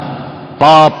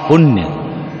पाप पुण्य,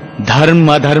 धर्म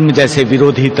अधर्म जैसे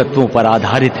विरोधी तत्वों पर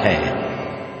आधारित है।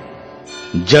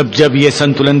 जब जब ये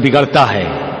संतुलन बिगड़ता है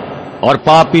और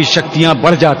पापी शक्तियां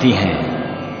बढ़ जाती हैं,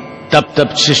 तब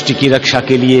तब सृष्टि की रक्षा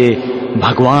के लिए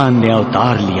भगवान ने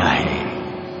अवतार लिया है।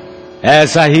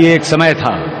 ऐसा ही एक समय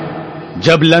था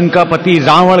जब लंकापति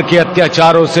रावण के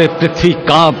अत्याचारों से पृथ्वी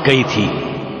कांप गई थी।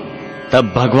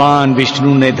 तब भगवान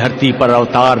विष्णु ने धरती पर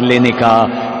अवतार लेने का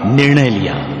निर्णय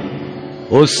लिया।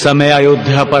 उस समय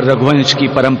अयोध्या पर रघुवंश की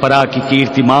परंपरा की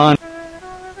कीर्तिमान।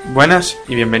 Buenas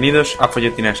y bienvenidos a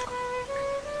Folletinesco.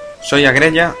 Soy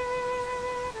Agrella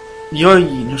y hoy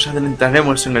nos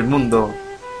adentraremos en el mundo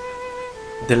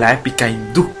de la épica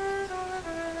hindú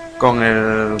con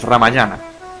el Ramayana.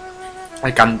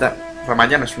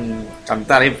 Ramayana es un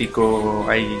cantar épico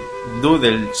hindú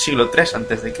del siglo III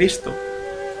a.C.,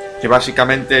 que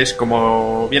básicamente es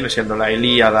como viene siendo la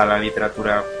Ilíada, la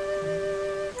literatura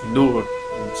hindú,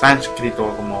 en sánscrito,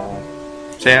 como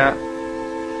sea,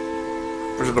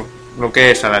 pues lo que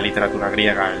es a la literatura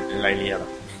griega, la Ilíada,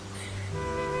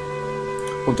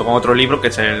 junto con otro libro que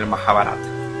es el Mahabharata.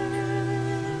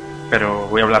 Pero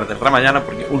voy a hablar del Ramayana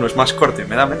porque uno es más corto y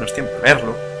me da menos tiempo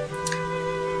leerlo,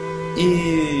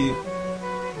 y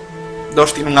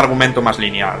dos tiene un argumento más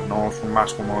lineal, no son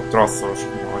más como trozos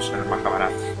como es el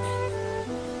Mahabharata.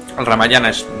 El Ramayana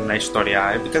es una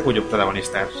historia épica cuyo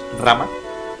protagonista es Rama,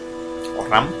 o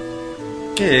Ram,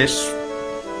 que es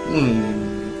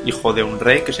un hijo de un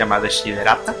rey que se llama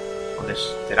Desiderata,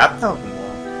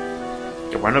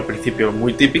 que bueno, al principio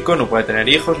muy típico, no puede tener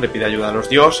hijos, le pide ayuda a los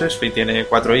dioses y tiene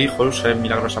 4 hijos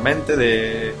milagrosamente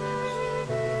de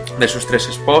sus 3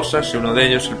 esposas, y uno de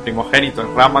ellos, el primogénito,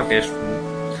 el Rama, que es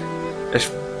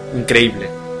increíble,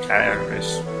 o sea,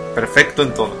 es perfecto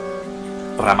en todo.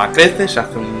 Rama crece, se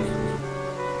hace un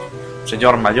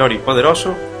señor mayor y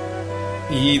poderoso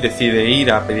y decide ir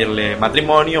a pedirle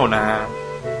matrimonio a una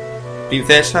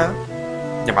princesa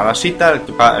llamada Sita.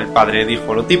 El padre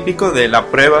dijo lo típico de la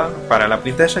prueba para la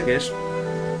princesa, que es,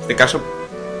 en este caso,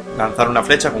 lanzar una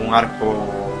flecha con un arco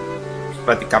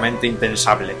prácticamente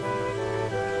impensable.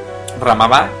 Rama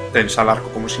va, tensa el arco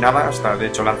como si nada, hasta de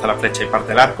hecho lanza la flecha y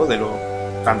parte el arco de lo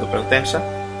tanto pero tensa,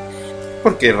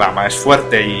 porque Rama es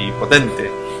fuerte y potente.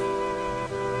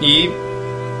 Y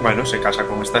bueno, se casa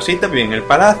con esta Sita, viven en el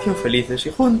palacio, felices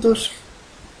y juntos.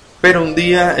 Pero un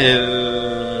día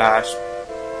el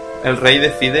rey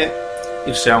decide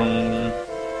irse a un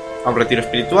retiro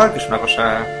espiritual, que es una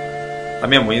cosa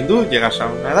también muy hindú. Llegas a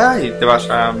una edad y te vas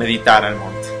a meditar al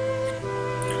monte.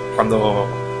 Cuando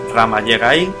Rama llega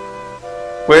ahí,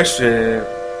 pues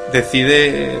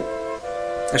decide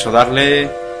eso,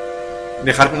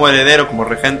 dejar como heredero, como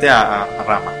regente a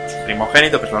Rama, su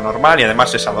primogénito, que es lo normal, y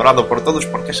además es adorado por todos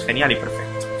porque es genial y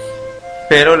perfecto.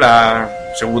 Pero la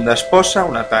segunda esposa,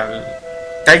 una tal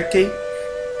Kaikeyi,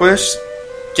 pues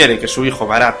quiere que su hijo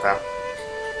Bharata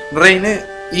reine,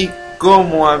 y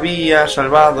como había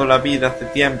salvado la vida hace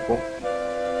tiempo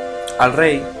al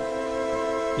rey,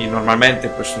 y normalmente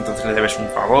pues entonces le debes un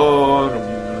favor,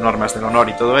 normas del honor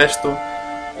y todo esto,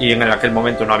 y en aquel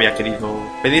momento no había querido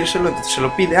pedírselo, entonces se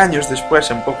lo pide años después,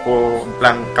 en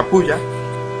plan capulla,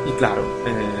 y claro,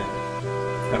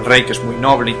 el rey, que es muy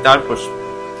noble y tal, pues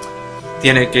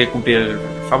tiene que cumplir el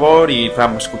favor, y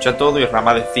Rama escucha todo, y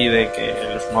Rama decide que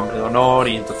él es un hombre de honor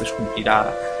y entonces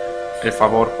cumplirá el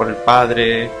favor por el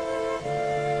padre,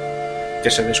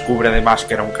 que se descubre además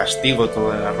que era un castigo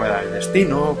todo en la rueda del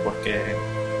destino, porque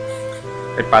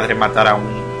el padre matara a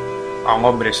un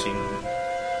hombre sin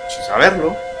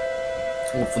saberlo,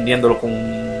 confundiéndolo con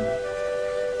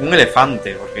un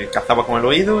elefante, porque cazaba con el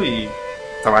oído y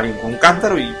estaba alguien con un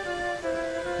cántaro y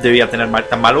debía tener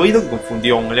tan mal oído que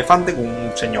confundió a un elefante con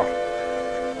un señor.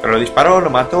 Pero lo disparó, lo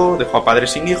mató, dejó a padre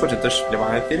sin hijos, entonces le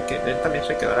van a decir que él también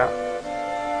se quedará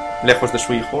lejos de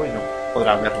su hijo y no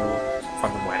podrá verlo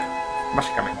cuando muera,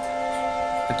 básicamente.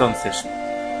 Entonces,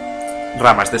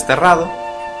 Rama es desterrado,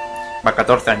 va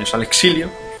 14 años al exilio,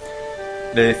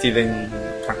 le deciden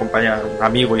acompañar a un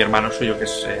amigo y hermano suyo que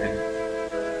es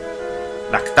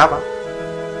Lactava,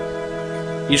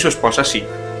 y su esposa sí,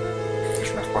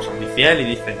 es una esposa muy fiel, y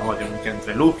dice: no, yo no quiero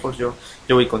entre lujos, yo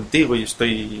voy contigo y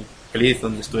estoy feliz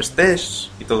donde tú estés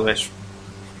y todo eso.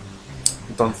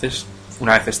 Entonces,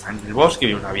 una vez está en el bosque,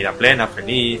 vive una vida plena,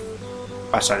 feliz,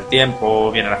 pasa el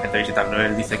tiempo, viene la gente a visitarlo,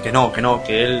 él dice que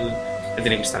él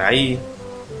tiene que estar ahí,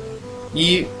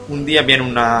 y un día viene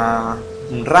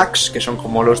un Raks, que son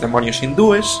como los demonios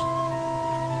hindúes,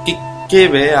 que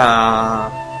ve a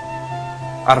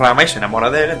Rama y se enamora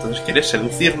de él, entonces quiere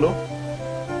seducirlo,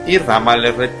 y Rama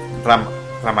le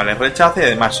rechaza, y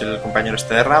además el compañero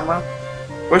de Rama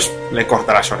pues le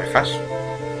corta las orejas.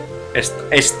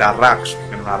 esta Rax, que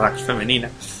era una Rax femenina,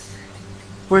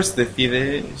 pues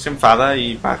se enfada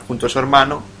y va junto a su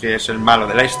hermano, que es el malo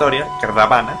de la historia, que es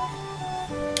Ravana,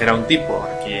 que era un tipo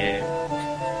que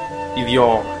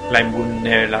pidió la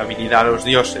invulnerabilidad a los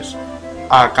dioses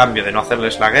a cambio de no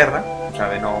hacerles la guerra, o sea,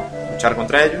 de no luchar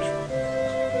contra ellos,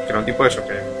 que era un tipo eso,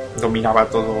 que dominaba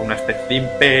todo una especie de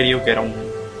imperio, que era un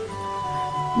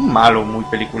malo muy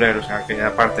peliculero, o sea, que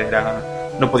aparte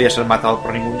no podía ser matado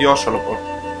por ningún dios, solo por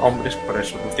hombres, por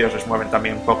eso los dioses mueven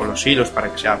también un poco los hilos para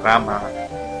que sea Rama,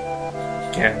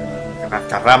 que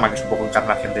nazca Rama, que es un poco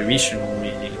encarnación de Vishnu,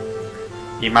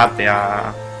 y mate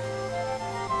a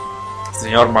este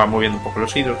señor, va moviendo un poco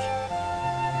los hilos.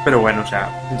 Pero bueno, o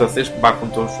sea, entonces va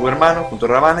junto a su hermano, junto a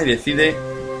Ravana, y decide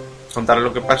contarle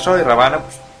lo que pasó, y Ravana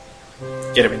pues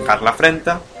quiere vengar la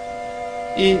afrenta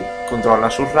y controla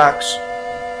sus Rax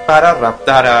para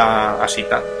raptar a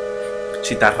Sita.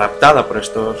 Sita es raptada por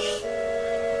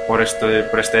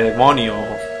este demonio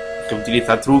que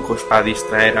utiliza trucos para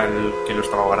distraer al que lo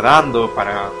estaba guardando,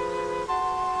 para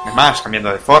además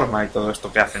cambiando de forma y todo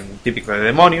esto que hacen típico de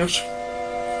demonios.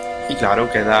 Y claro,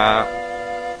 queda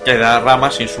Rama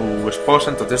sin su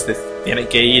esposa, entonces tiene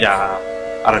que ir a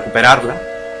recuperarla.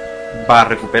 Va a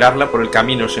recuperarla, por el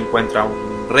camino se encuentra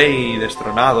un rey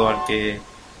destronado al que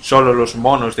solo los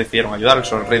monos decidieron ayudar,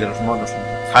 solo el rey de los monos,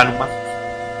 Hanuman.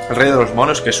 El rey de los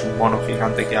monos, que es un mono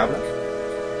gigante que habla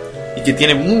y que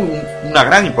tiene una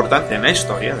gran importancia en la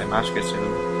historia, además, que es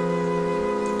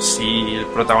si el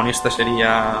protagonista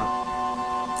sería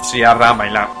Rama y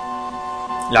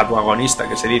la protagonista,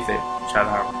 que se dice, o sea,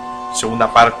 la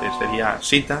segunda parte sería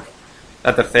Sita,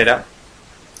 la tercera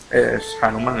es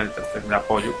Hanuman, el tercer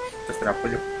apoyo,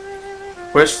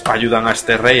 pues ayudan a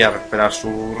este rey a recuperar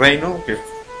su reino, que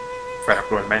fuera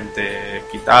cruelmente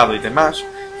quitado y demás,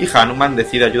 y Hanuman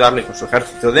decide ayudarle con su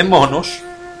ejército de monos,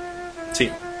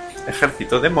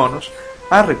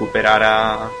 a recuperar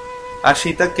a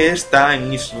Sita, que está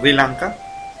en Sri Lanka,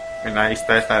 en la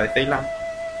isla esta de Ceilán,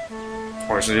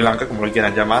 o Sri Lanka, como lo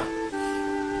quieran llamar,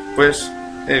 pues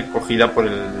cogida por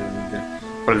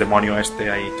el demonio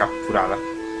este, ahí capturada.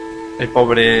 El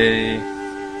pobre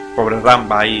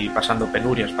Ram va ahí pasando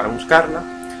penurias para buscarla,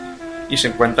 y se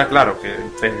encuentra, claro, que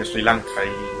entre Sri Lanka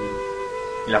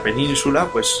y la península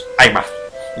pues hay mar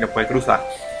y no puede cruzar.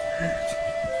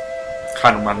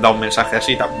 Hanuman da un mensaje a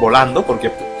Sita volando,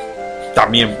 porque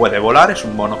también puede volar, es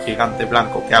un mono gigante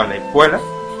blanco que habla y vuela,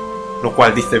 lo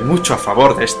cual dice mucho a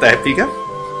favor de esta épica,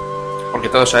 porque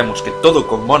todos sabemos que todo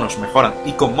con monos mejoran,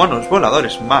 y con monos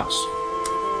voladores más,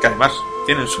 que además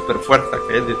tienen super fuerza,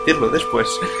 que es decirlo después.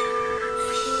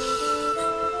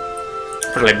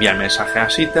 Pues le envía el mensaje a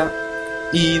Sita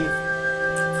y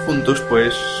juntos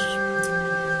pues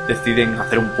deciden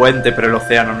hacer un puente, pero el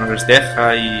océano no les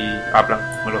deja y hablan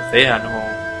con el océano,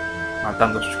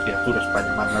 matando a sus criaturas para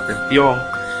llamar la atención,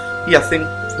 y hacen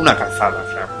una calzada,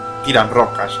 o sea, tiran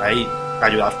rocas ahí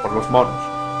ayudados por los monos.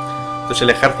 Entonces el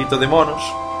ejército de monos,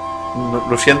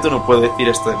 lo siento, no puedo decir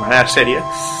esto de manera seria,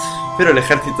 pero el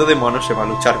ejército de monos se va a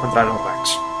luchar contra los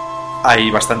Rax. Hay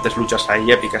bastantes luchas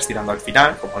ahí épicas tirando al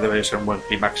final, como debe ser un buen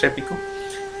clímax épico,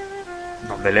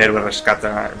 donde el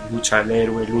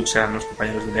héroe luchan los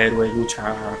compañeros del héroe,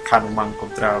 lucha Hanuman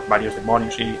contra varios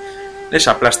demonios y les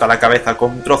aplasta la cabeza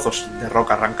con trozos de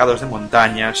roca arrancados de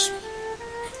montañas.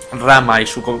 Rama y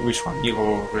su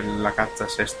amigo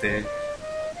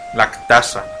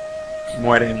Lactasa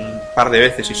mueren un par de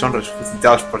veces y son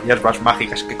resucitados por hierbas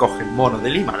mágicas que coge el mono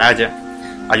del Himalaya,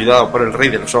 ayudado por el rey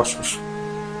de los osos.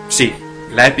 Sí,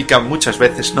 la épica muchas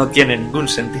veces no tiene ningún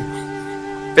sentido,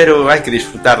 pero hay que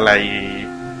disfrutarla y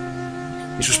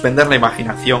suspender la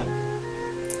imaginación,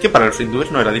 que para los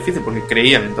hindúes no era difícil porque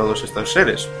creían en todos estos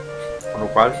seres, con lo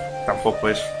cual tampoco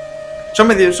es...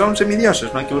 Son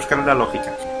semidioses, no hay que buscar la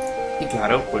lógica. Y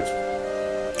claro, pues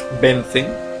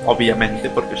vencen, obviamente,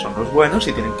 porque son los buenos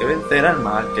y tienen que vencer al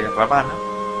mal, que es Ravana,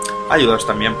 ayudados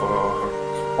también por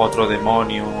otro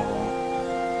demonio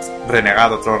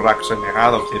renegado, otro Rax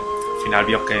renegado, que al final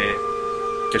vio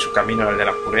que su camino era el de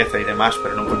la pureza y demás,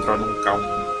 pero no encontró nunca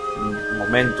un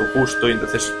momento justo, y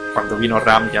entonces cuando vino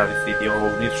Ram ya decidió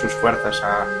unir sus fuerzas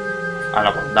a la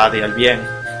bondad y al bien.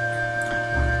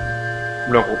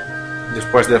 Luego,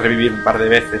 después de revivir un par de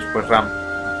veces, pues Ram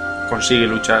consigue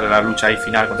la lucha ahí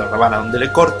final contra Ravana, donde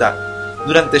le corta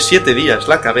durante 7 días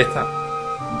la cabeza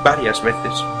varias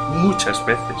veces, muchas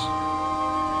veces,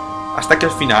 hasta que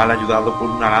al final, ayudado por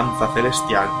una lanza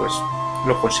celestial, pues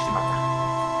lo consigue matar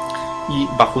y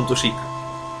va junto a Sita.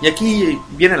 Y aquí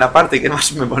viene la parte que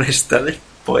más me molesta del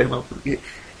poema, porque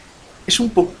es un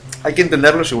poco, hay que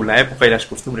entenderlo según la época y las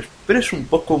costumbres, pero es un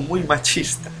poco muy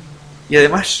machista, y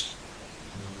además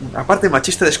aparte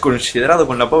machista desconsiderado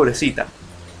con la pobrecita,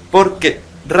 porque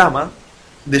Rama,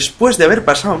 después de haber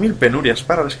pasado 1000 penurias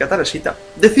para rescatar a Sita,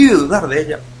 decide dudar de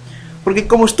ella, porque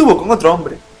como estuvo con otro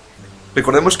hombre,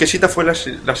 recordemos que Sita fue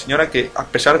la señora que, a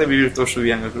pesar de vivir toda su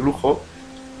vida en el lujo,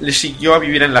 le siguió a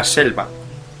vivir en la selva,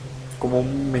 como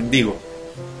un mendigo,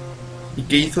 y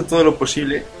que hizo todo lo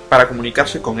posible para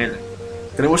comunicarse con él.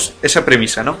 Tenemos esa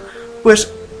premisa, ¿no?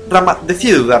 Pues Rama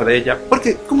decide dudar de ella,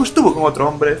 porque como estuvo con otro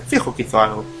hombre, fijo que hizo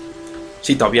algo.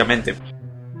 Sita, obviamente,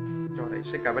 llora y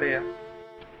se cabrea.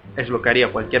 Es lo que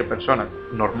haría cualquier persona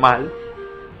normal.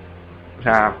 O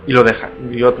sea, y lo deja.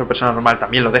 Y otra persona normal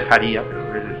también lo dejaría, pero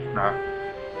es una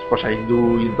esposa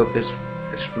hindú, y entonces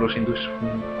los hindúes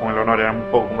con el honor eran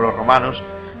un poco como los romanos.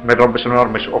 Me rompes el honor,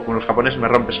 o con los japoneses, me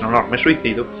rompes el honor, me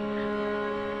suicido.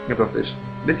 Entonces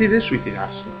decide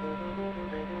suicidarse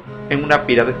en una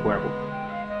pira de fuego.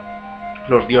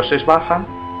 Los dioses bajan,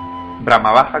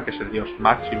 Brahma baja, que es el dios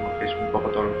máximo, que es un poco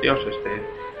todos los dioses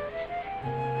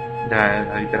de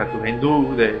la literatura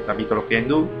hindú, de la mitología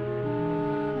hindú.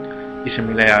 Y si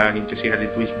me lee a alguien que siga el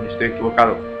hinduismo y estoy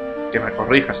equivocado, que me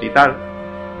corrijas y tal.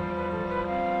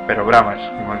 Pero Brahma es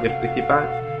como el dios principal,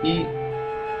 y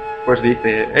pues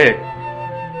dice,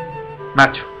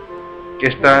 Nacho, que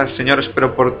esta señora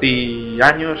esperó por ti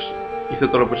años, hizo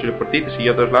todo lo posible por ti, te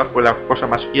siguió a todos lados, fue la cosa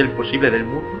más fiel posible del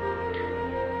mundo,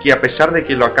 que a pesar de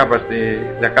que le acabas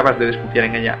de desconfiar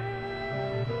en ella,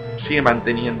 sigue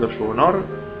manteniendo su honor.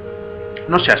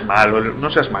 No seas malo, no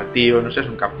seas mal tío, no seas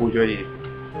un capullo y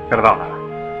perdónala.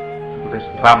 Entonces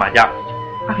Rama, ya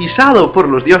avisado por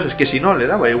los dioses que si no le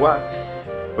daba igual,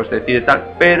 pues decide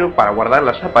tal, pero para guardar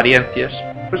las apariencias,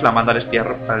 pues la manda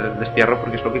al destierro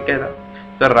porque es lo que queda.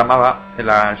 Entonces Rama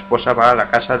la esposa va a la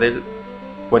casa del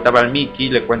poeta Valmiki,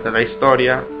 le cuenta la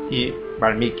historia, y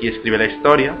Valmiki escribe la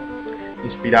historia,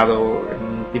 inspirado en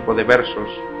un tipo de versos,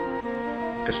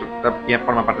 que también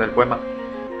forma parte del poema,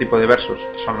 tipo de versos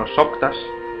que son los soktas,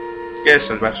 que es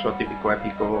el verso típico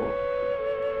épico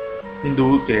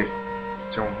hindú, que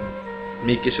según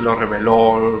Miki se lo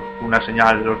reveló una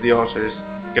señal de los dioses,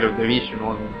 creo de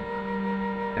Vishnu,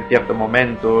 en cierto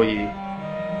momento, y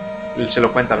él se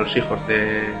lo cuenta a los hijos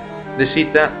de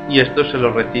Sita, y estos se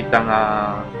lo recitan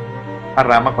a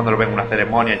Rama cuando lo ven en una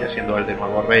ceremonia, ya siendo él de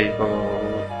nuevo rey y todo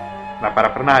la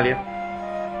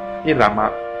parafernalia. Y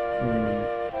Rama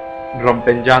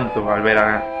rompe en llanto al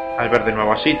ver de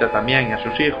nuevo a Sita también y a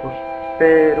sus hijos,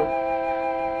 pero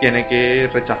tiene que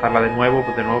rechazarla de nuevo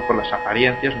por las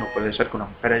apariencias. No puede ser que una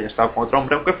mujer haya estado con otro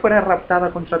hombre, aunque fuera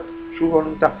raptada contra su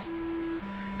voluntad.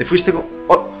 Te fuiste con...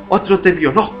 otro te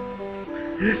violó,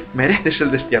 mereces el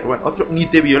destierro. Bueno, otro ni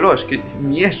te violó, es que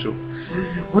ni eso.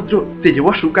 Otro te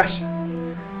llevó a su casa,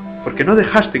 porque no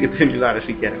dejaste que te violara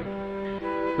siquiera.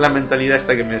 La mentalidad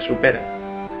esta que me supera.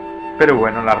 Pero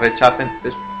bueno, la rechaza,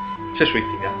 entonces se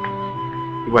suicida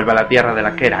y vuelve a la tierra de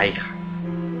la que era hija.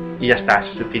 Y ya está,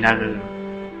 es el final.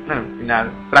 Bueno, un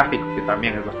final trágico, que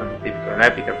también es bastante típico de la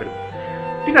épica, pero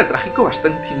un final trágico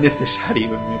bastante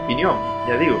innecesario, en mi opinión.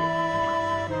 Ya digo,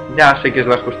 ya sé que es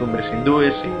las costumbres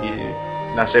hindúes,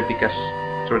 y las épicas,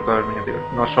 sobre todo las miniaturas,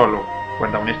 no solo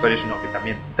cuentan una historia, sino que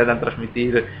también intentan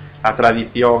transmitir la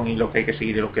tradición y lo que hay que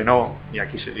seguir y lo que no. Y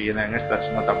aquí se se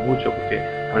nota mucho,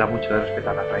 porque habla mucho de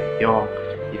respetar la tradición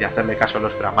y de hacerle caso a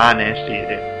los brahmanes y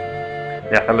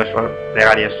de hacerles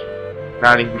plegarias.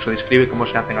 Incluso describe cómo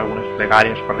se hacen algunas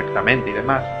plegarias correctamente y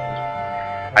demás.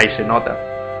 Ahí se nota.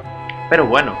 Pero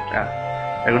bueno, o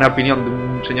sea, en una opinión de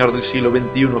un señor del siglo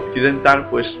XXI occidental,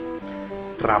 pues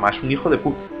Rama es un hijo de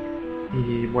puta.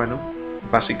 Y bueno,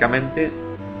 básicamente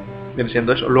viene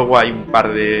siendo eso. Luego hay un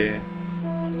par de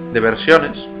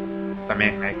versiones,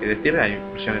 también hay que decir, hay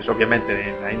versiones obviamente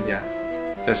de la India.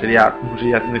 O sea, sería como si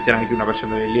ya no hicieran aquí una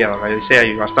versión de la Ilíada o la Odisea,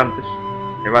 hay bastantes,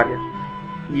 hay varias.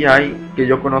 Y hay, que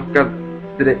yo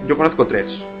conozco 3.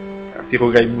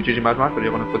 Fijo que hay muchísimas más, pero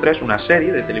yo conozco 3. Una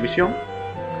serie de televisión,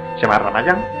 se llama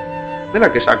Ramayana, de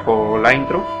la que saco la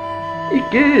intro, y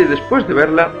que después de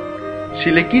verla,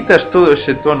 si le quitas todo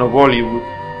ese tono Bollywood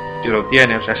que lo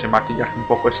tiene, o sea, ese maquillaje un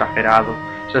poco exagerado,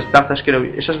 esas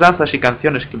danzas y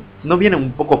canciones que no vienen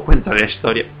un poco a cuenta de la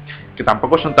historia, que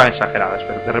tampoco son tan exageradas,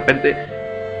 pero de repente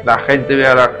la gente ve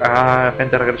a la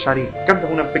gente regresar y canta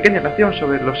una pequeña canción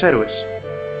sobre los héroes,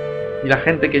 y la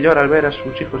gente que llora al ver a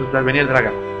sus hijos al venir de la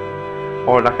guerra,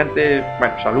 o la gente,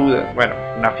 bueno, saluda, bueno,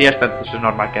 una fiesta, entonces es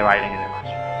normal que bailen y demás,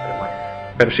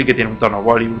 pero sí que tiene un tono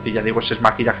Bollywood, y ya digo, esos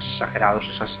maquillajes exagerados,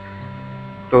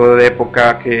 todo de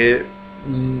época que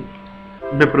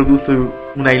me produce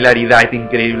una hilaridad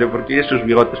increíble, porque esos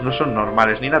bigotes no son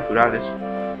normales ni naturales.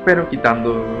 Pero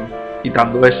quitando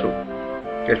eso,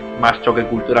 que es más choque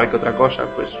cultural que otra cosa,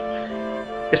 pues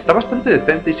está bastante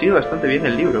decente y sigue bastante bien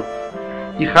el libro.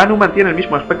 Y Hanu mantiene el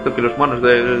mismo aspecto que los monos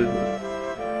del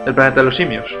planeta de los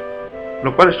simios,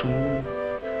 lo cual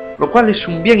es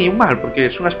un bien y un mal, porque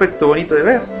es un aspecto bonito de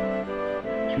ver,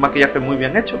 es un maquillaje muy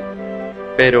bien hecho,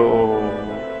 pero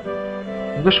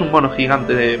no es un mono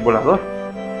gigante volador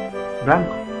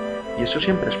blanco, y eso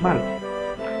siempre es malo.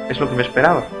 Es lo que me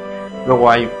esperaba. Luego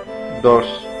hay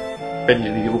 2 pelis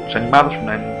de dibujos animados,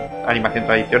 una en animación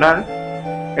tradicional,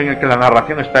 en el que la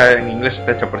narración está en inglés,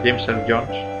 está hecha por James Earl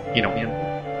Jones, y no miento,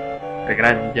 el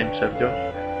gran James Earl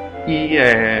Jones, y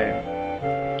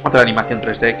otra animación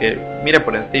 3D que mire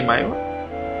por encima,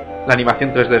 la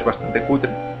animación 3D es bastante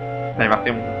cutre, la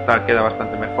animación tal queda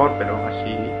bastante mejor, pero aún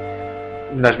así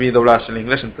las vi dobladas en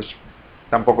inglés, entonces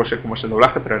tampoco sé cómo es el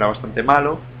doblaje, pero era bastante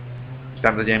malo,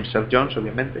 estando James Earl Jones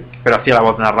obviamente, pero hacía la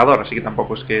voz narrador, así que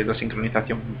tampoco es que la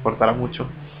sincronización importara mucho.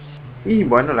 Y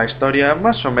bueno, la historia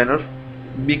más o menos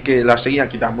vi que la seguía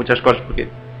quitando muchas cosas porque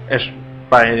es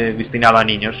destinado a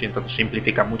niños y entonces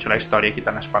simplifica mucho la historia y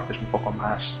quitan las partes un poco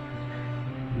más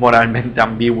moralmente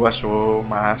ambiguas o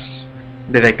más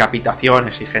de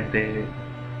decapitaciones y gente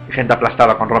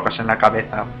aplastada con rocas en la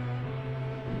cabeza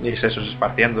y sesos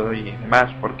esparciendo y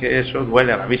demás, porque eso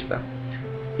duele a la vista.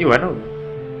 Y bueno,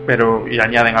 y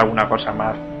añaden alguna cosa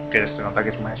más que se nota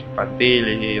que es más infantil,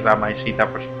 y Rama y Sita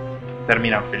pues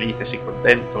terminan felices y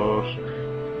contentos.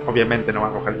 Obviamente no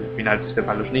van a coger el final triste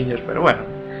para los niños, pero bueno,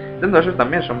 dentro de eso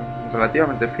también son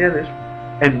relativamente fieles,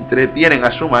 entretienen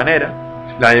a su manera.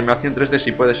 La animación 3D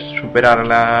sí puedes superar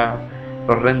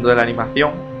lo horrendo de la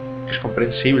animación, que es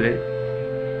comprensible.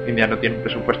 India no tiene un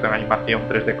presupuesto en animación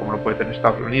 3D como lo puede tener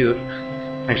Estados Unidos,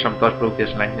 ahí son todas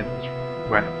producidas en la India.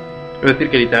 Bueno, quiero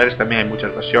decir que literarias también hay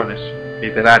muchas versiones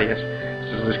literarias,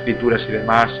 sus escrituras y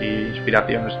demás, y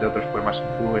inspiraciones de otros poemas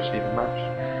hindúes y demás,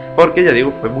 porque ya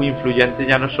digo, fue muy influyente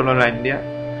ya no solo en la India,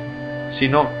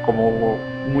 sino como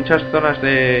muchas zonas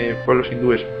de pueblos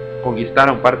hindúes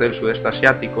conquistaron parte del sudeste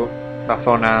asiático, la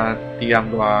zona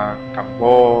tirando a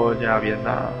Camboya,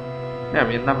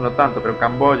 Vietnam no tanto, pero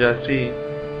Camboya sí,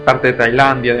 parte de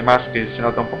Tailandia además, que se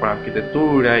nota un poco la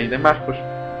arquitectura y demás, pues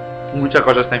mucha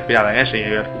cosa está inspirada en eso, y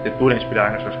la arquitectura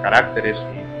inspirada en esos caracteres,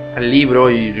 y el libro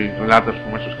y relatos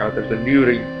como esos caracteres del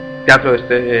libro, y teatro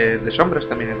de sombras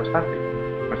también es bastante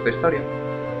con esta historia.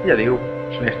 Y ya digo,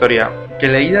 es una historia que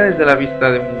leída desde la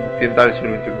vista de un occidental del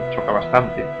siglo XXI choca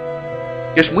bastante,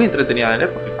 que es muy entretenida de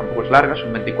leer porque tampoco es larga,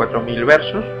 son 24.000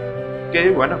 versos, que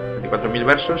bueno, 24.000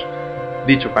 versos,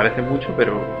 dicho parece mucho,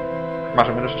 pero más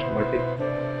o menos es como decir,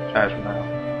 o sea, es un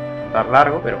dar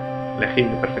largo, pero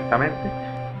legible perfectamente,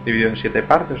 dividido en 7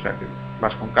 partes, o sea que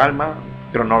vas con calma,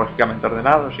 cronológicamente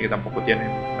ordenado, así que tampoco tiene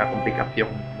una complicación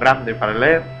grande para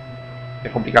leer,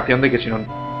 la complicación de que si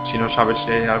no sabes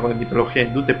algo de mitología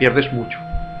hindú te pierdes mucho.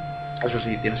 Eso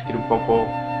sí, tienes que ir un poco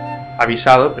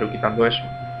avisado, pero quitando eso,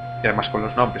 y además con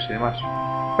los nombres y demás.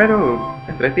 Pero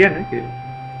entretiene, que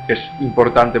es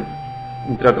importante,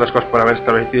 entre otras cosas, por haber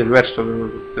establecido el verso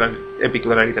épico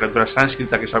de la literatura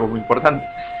sánscrita, que es algo muy importante,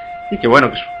 y que bueno,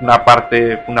 que es una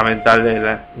parte fundamental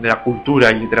de la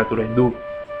cultura y literatura hindú.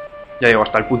 Ya digo,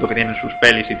 hasta el punto que tienen sus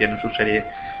pelis y tienen su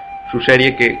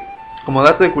serie que, como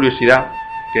dato de curiosidad,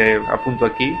 que apunto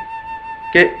aquí,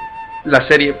 que la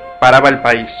serie paraba el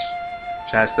país, o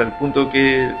sea, hasta el punto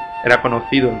que era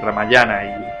conocido en Ramayana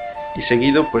y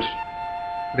seguido pues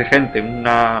de gente en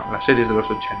las series de los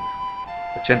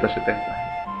 80, 70.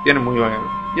 Tiene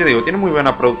muy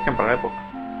buena producción para la época,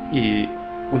 y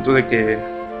punto de que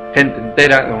gente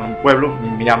entera de un pueblo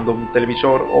mirando un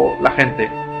televisor, o la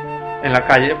gente en la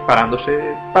calle parándose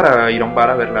para ir a un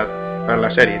bar a ver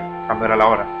la serie cuando era la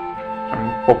hora. O sea,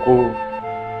 un poco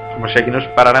como si aquí nos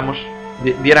paráramos,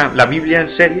 dieran la Biblia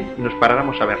en serie y nos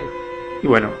paráramos a verla. Y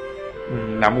bueno,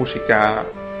 la música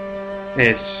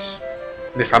es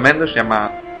de Jamendo, se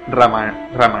llama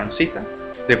Ramansita,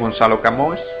 de Gonzalo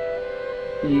Camões,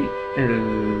 y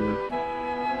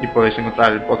podéis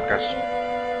encontrar el podcast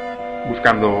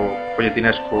buscando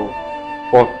Folletinesco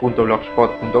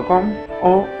pod.blogspot.com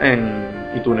o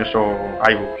en iTunes o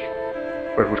iBooks,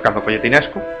 pues buscando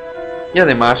Folletinesco. Y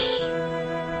además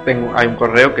hay un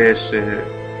correo que es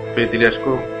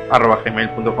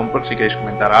folletinesco@gmail.com por si queréis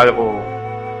comentar algo,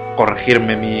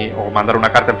 corregirme o mandar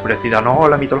una carta enfurecida, no,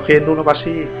 la mitología hindú no va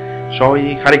así,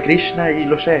 soy Hare Krishna y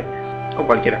lo sé, o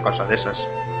cualquier cosa de esas.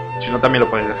 Si no, también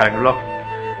lo podéis dejar en el blog.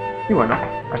 Y bueno,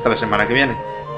 hasta la semana que viene.